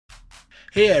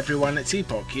Hey everyone, it's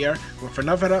Epoch here with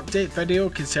another update video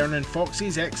concerning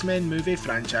Fox's X-Men movie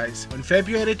franchise. On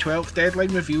February 12th,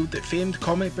 Deadline revealed that famed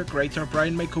comic book writer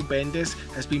Brian Michael Bendis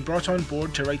has been brought on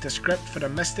board to write a script for a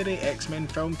mystery X-Men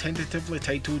film tentatively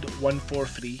titled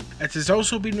 143. It has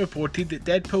also been reported that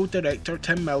Deadpool director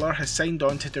Tim Miller has signed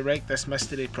on to direct this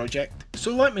mystery project.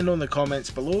 So let me know in the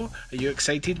comments below, are you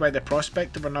excited by the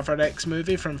prospect of another X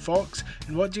movie from Fox,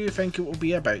 and what do you think it will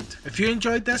be about? If you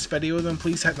enjoyed this video, then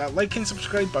please hit that like and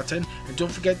subscribe button, and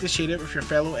don't forget to share it with your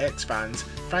fellow X fans.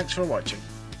 Thanks for watching.